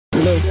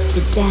to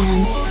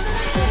dance.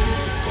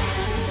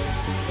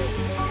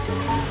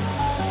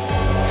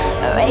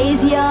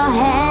 Raise your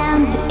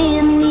hands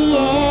in the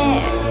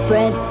air,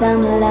 spread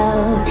some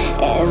love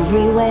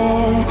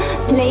everywhere.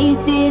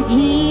 Place is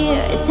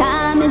here,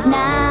 time is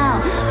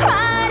now.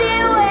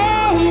 Riding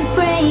waves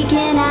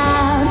breaking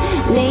out,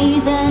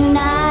 laser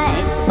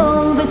nights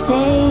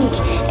overtake.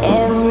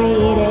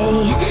 Every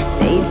day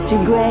fades to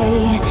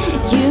gray.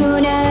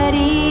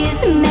 Unity's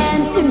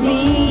meant to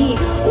be.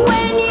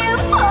 When you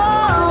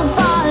fall,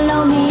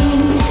 follow me.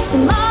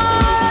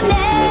 Tomorrow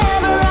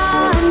never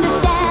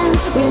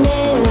understands. We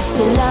live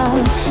to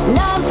love,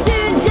 love to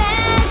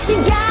dance. You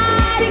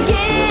gotta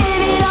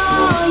give it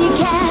all you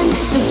can.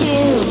 So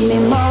give me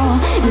more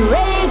and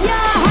raise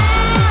your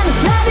hands.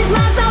 Love is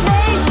my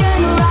salvation.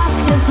 Rock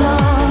the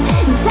floor,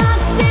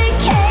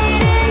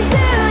 intoxicating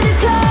to the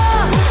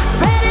core,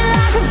 spreading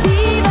like a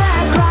fever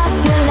across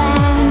the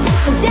land.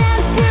 So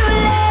dance to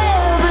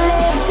live,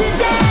 live to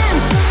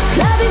dance.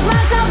 Love is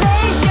my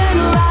salvation.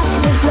 Rock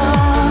the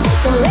floor.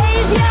 So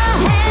raise your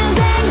hands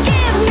and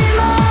give me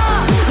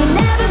more. You're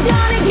never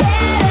gonna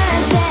get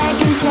a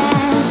second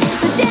chance.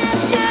 So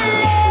dance to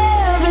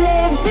live,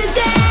 live to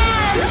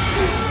dance.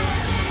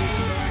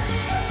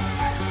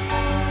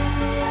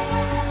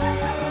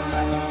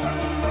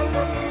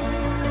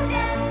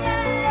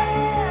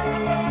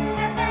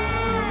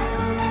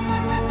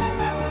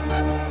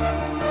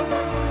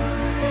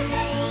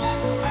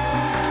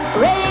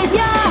 Raise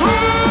your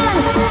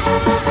hands.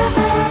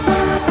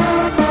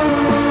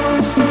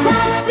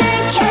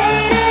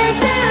 Intoxicating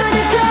to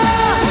the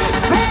core,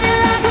 spreading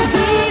like a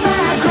fever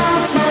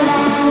across the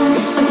land.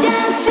 So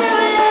dance to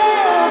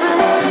live,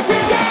 live to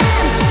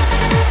dance.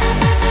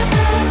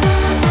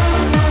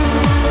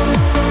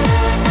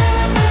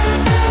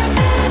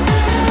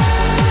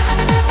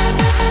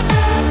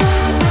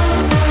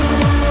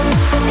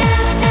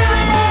 Dance to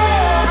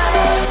live,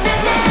 live to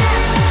dance.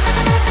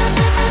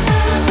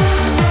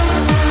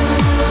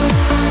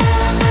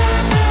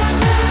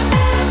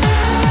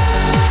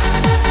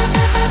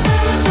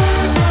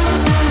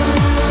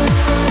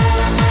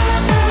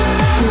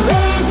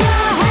 Raise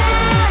your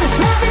hands,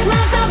 love is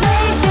my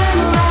salvation.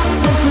 Rock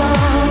the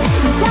floor,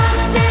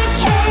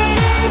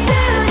 intoxicating to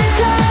the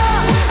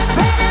core,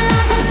 spreading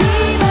like a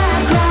fever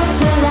across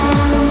the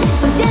land.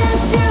 So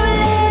dance to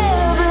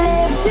live,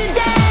 live to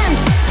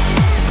dance.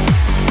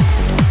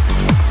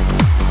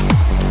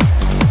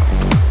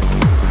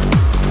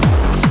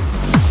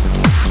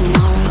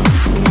 Tomorrow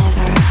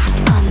never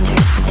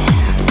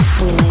understands.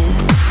 We live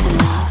to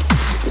love,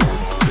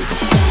 love to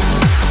dance.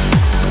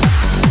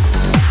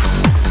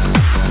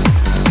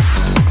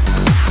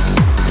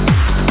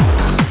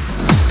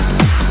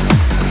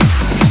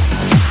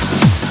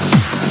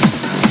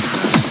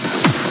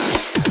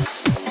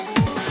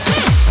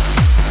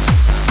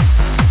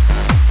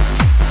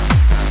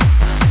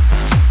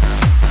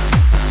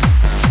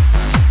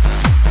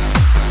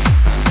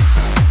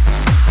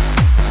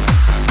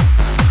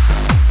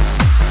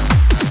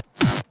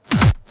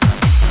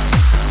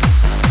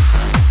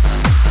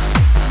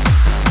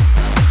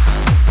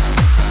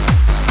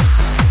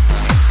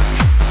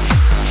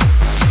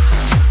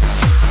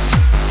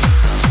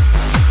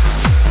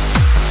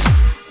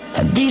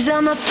 These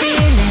are my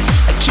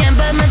feelings, I can't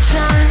bite my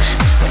tongue.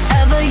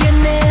 Whenever you're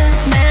near,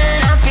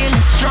 man, I'm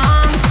feeling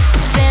strong.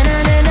 It's been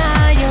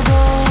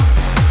undeniable,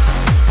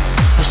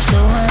 it's so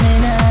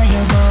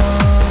undeniable.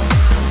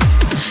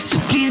 So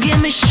please give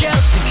me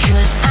shelter,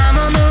 cause I'm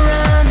on the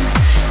run.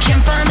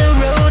 Can't find the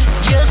road,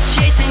 just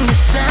chasing the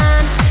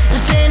sun.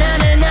 It's been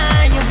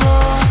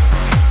undeniable,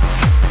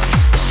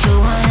 it's so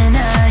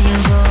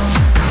undeniable.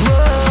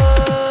 Whoa.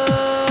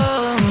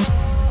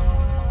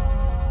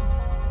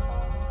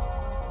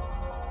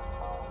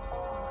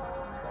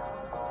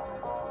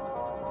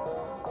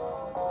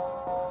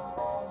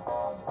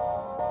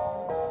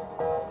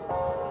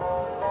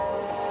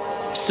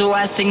 So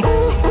I sing, ooh,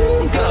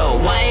 ooh, girl,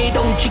 why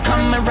don't you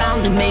come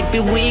around and maybe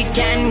we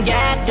can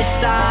get this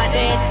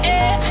started,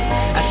 yeah.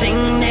 I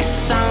sing this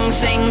song,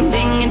 sing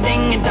ding a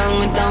ding a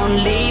dong, and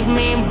don't leave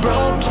me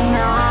broken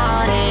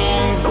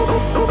hearted. Ooh,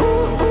 ooh,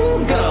 ooh,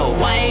 ooh, girl,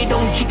 why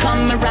don't you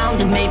come around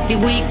and maybe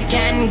we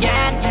can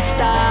get this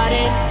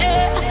started,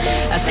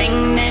 yeah. I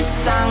sing this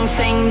song,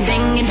 sing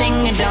ding a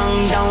ding a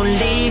dong, don't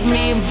leave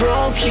me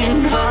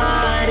broken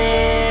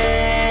hearted.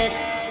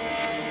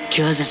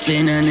 Cause it's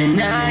been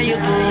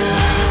undeniable.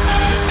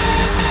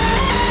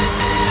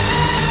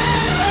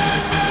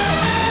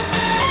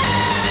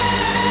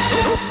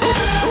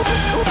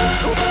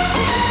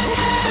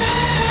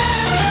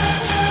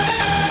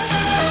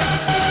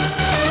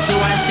 So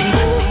I sing,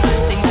 sing,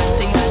 sing,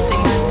 sing,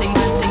 sing,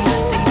 sing,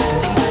 sing,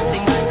 sing,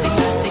 sing,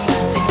 sing,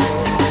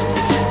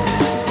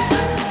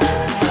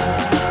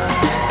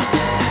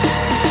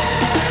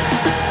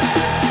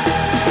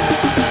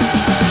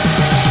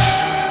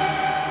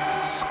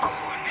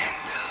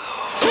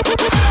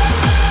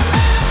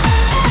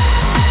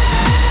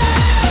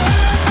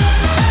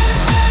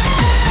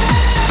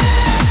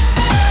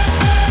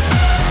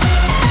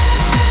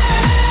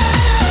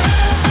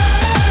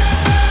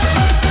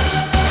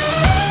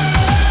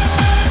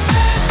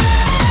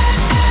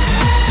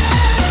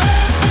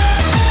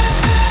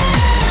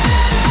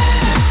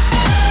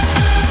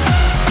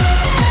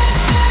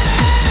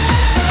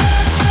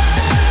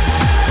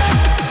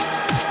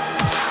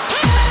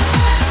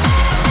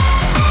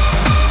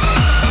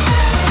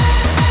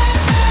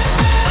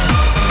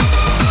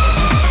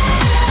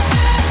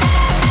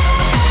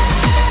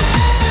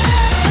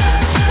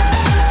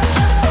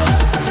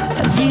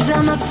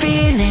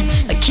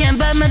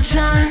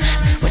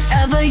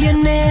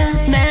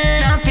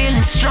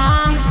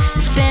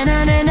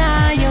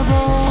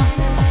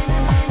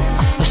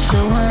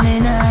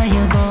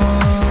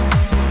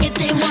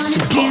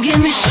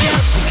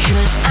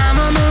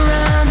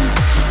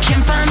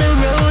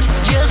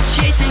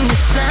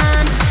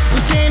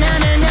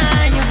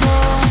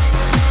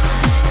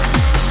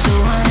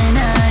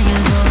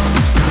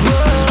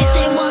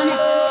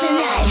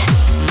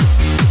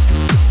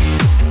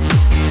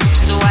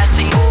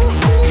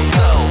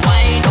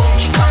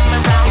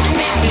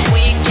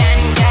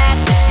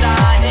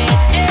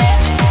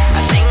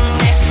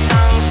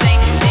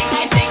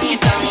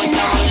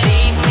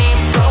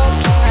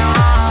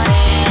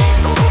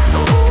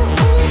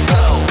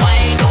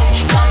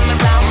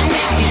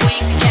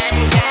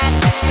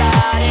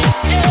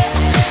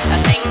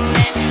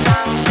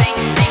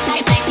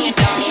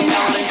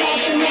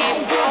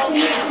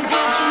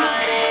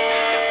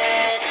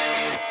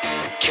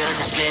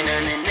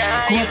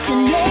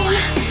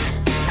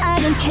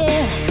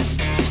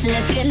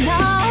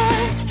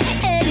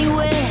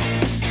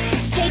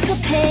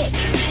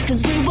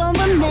 'cause we won't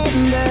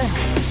remember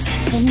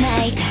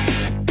tonight.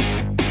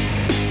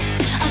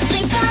 I'll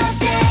sleep all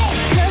day,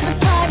 'cause the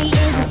party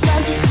is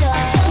about to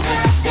start. So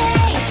all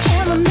day, I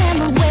can't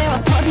remember where I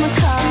parked my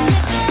car. And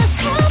if there's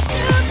help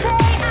to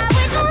pay, I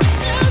would have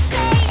to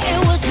say it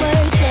was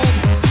worth it.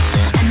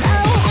 I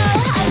know how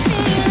I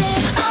feel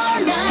it. All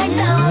night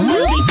long,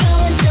 we'll be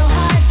going so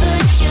hard.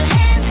 Put your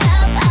hands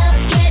up, up,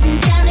 getting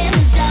down in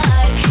the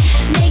dark,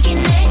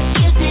 making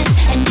excuses.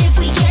 And if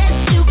we get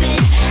stupid,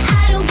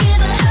 I don't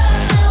give a fuck.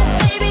 So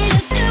baby,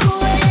 let's do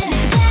it.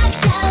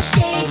 Blacked out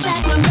shades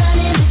like we're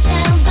running this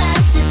town,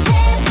 about to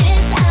tear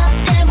this up,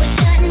 then we're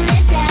shutting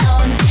it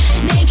down,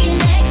 making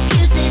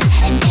excuses.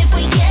 And if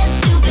we get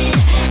stupid,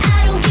 I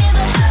don't give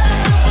a fuck.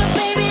 But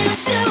baby,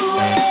 let's do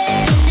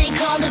it. If they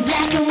call the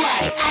black and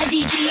whites,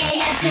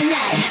 IDGAF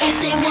tonight. If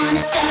they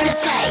wanna start a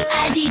fight,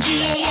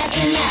 IDGAF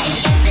tonight.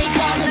 If they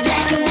call the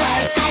black and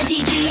whites,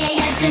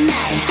 IDGAF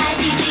tonight.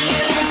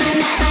 IDGAF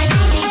tonight.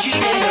 IDGAF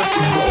tonight.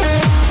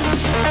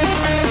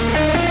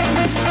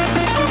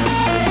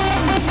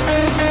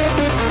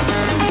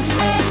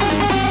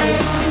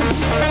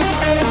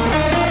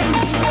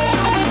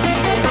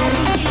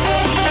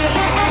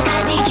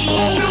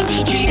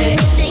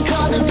 If they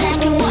call the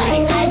black and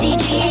whites,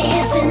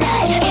 IDGAF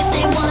tonight. If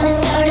they wanna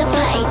start a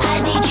fight,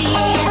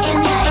 IDGAF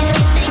tonight.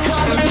 If they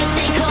call them, if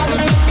they call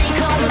them, if they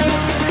call them,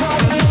 if they call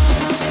them,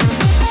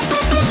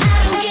 I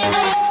don't give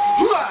a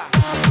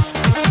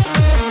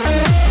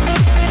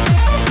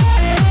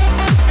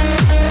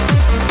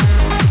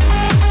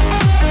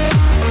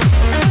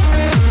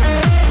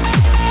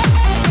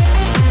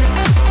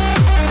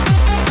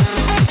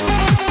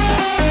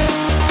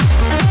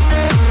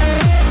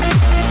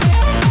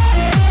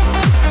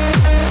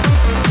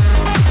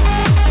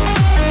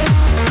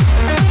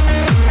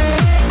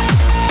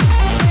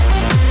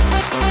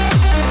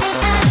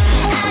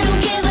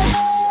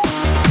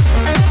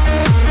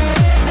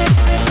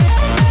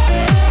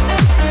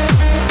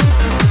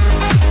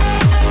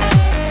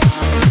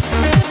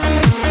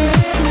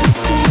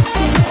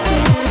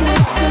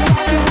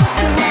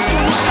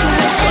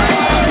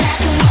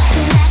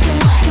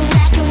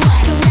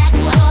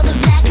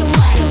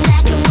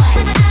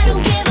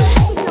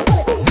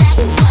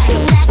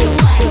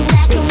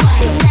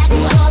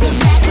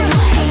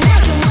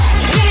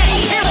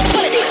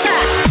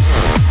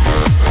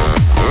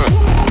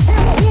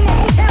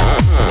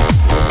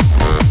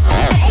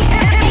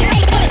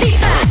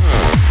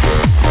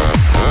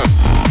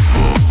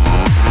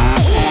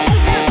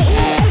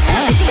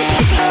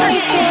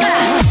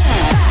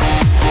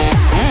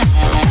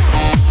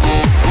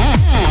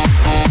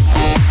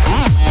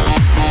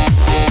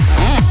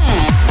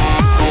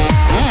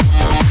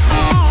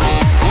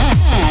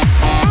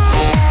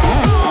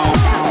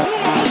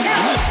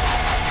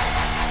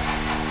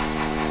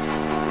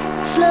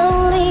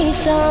slowly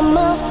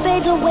summer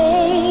fades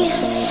away.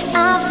 I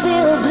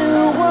feel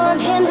blue,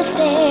 want him to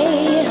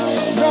stay.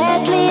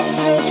 Red leaves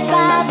drift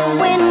by the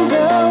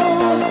window,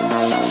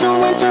 so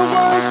winter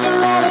wants to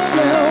let it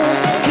snow.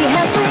 He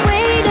has to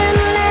wait and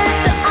let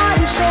the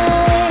autumn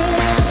shine.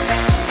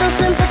 Those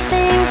simple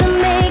things that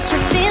make you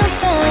feel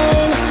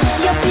fine.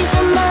 Your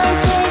peaceful mind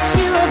takes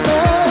you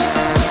above,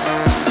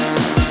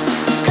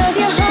 'cause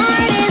your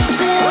heart is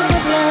filled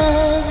with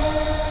love.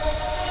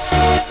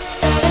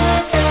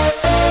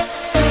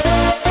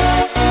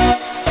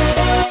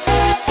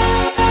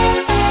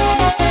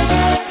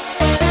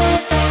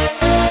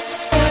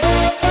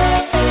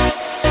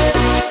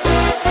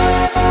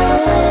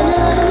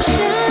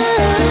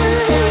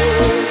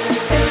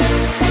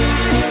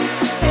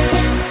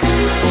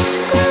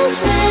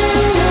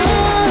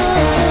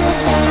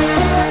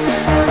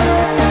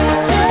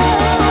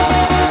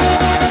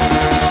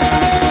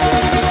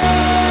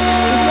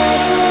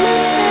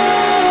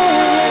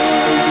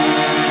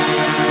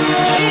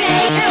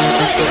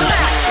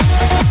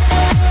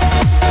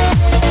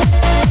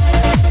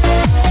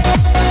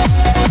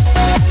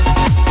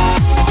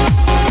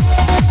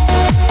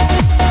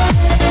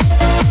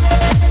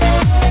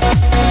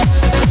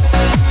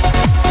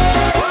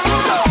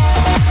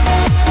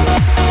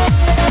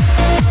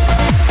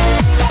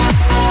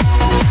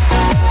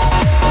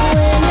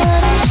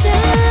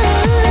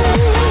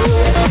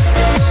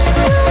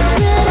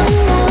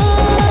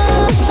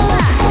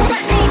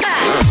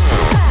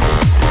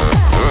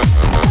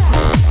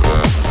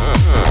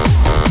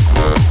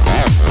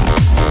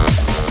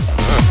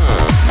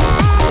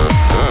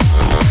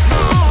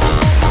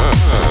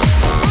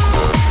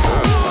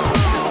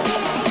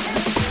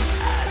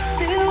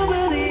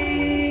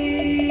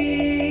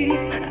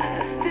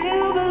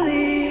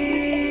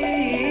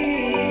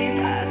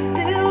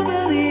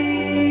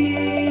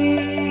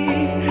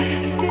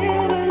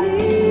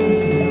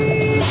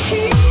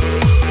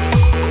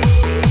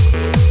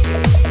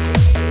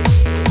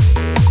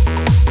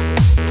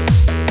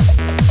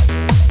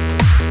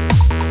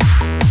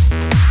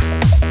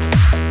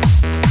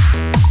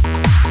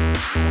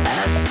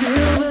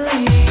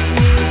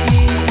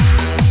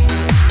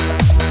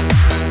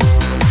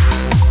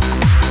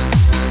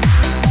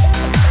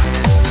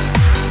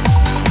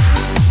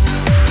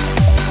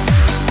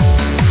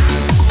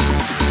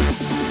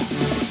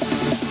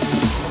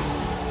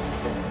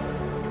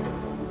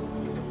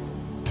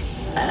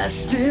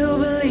 still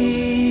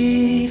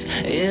believe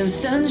in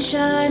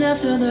sunshine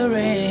after the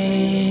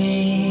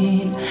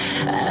rain.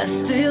 I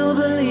still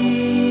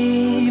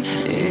believe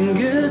in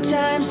good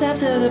times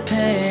after the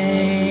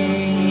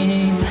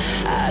pain.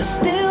 I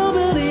still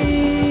believe,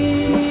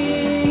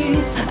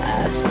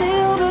 I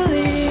still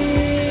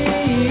believe,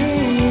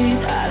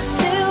 I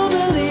still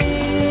believe,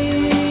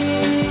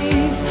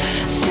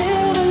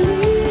 still believe.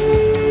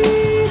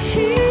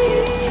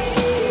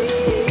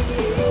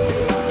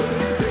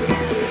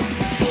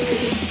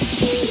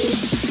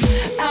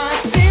 I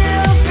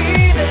still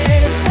feel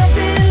there's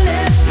something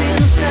left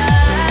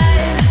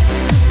inside.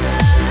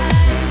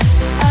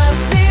 I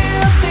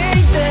still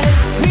think that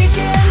we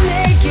can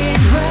make it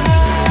right.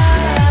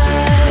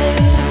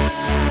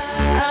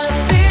 I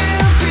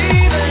still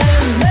feel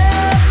that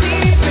love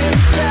deep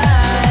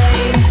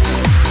inside.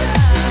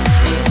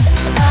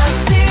 I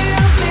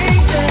still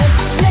think that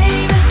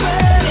flame is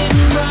burning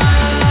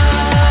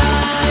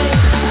bright.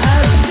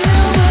 I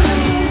still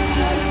believe.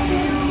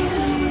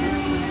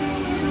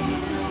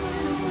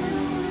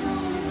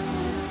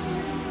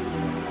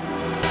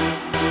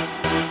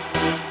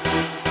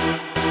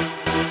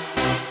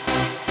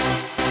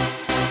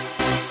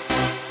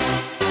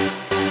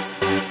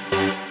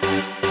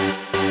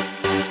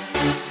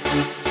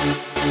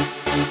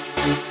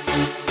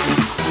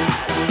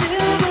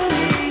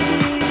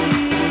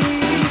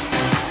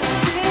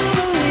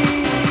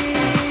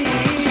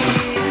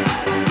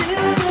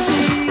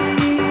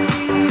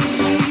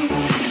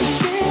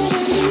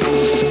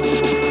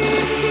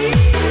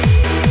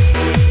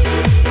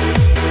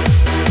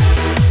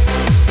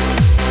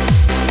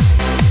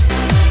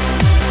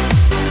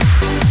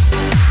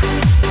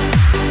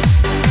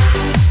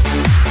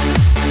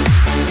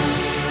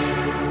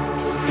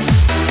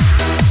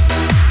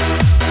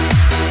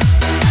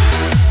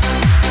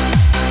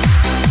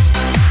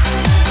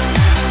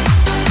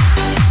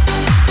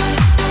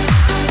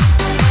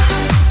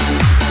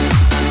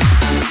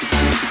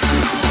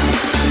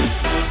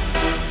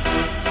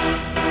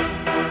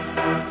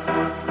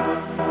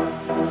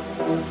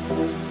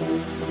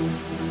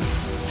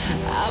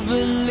 I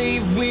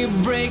believe we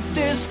break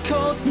this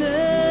coldness.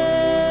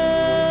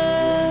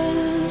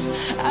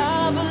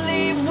 I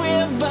believe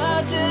we're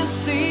about to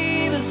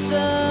see the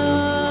sun.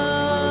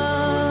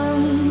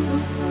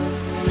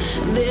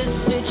 This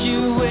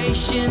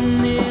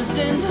situation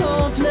isn't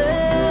hopeless.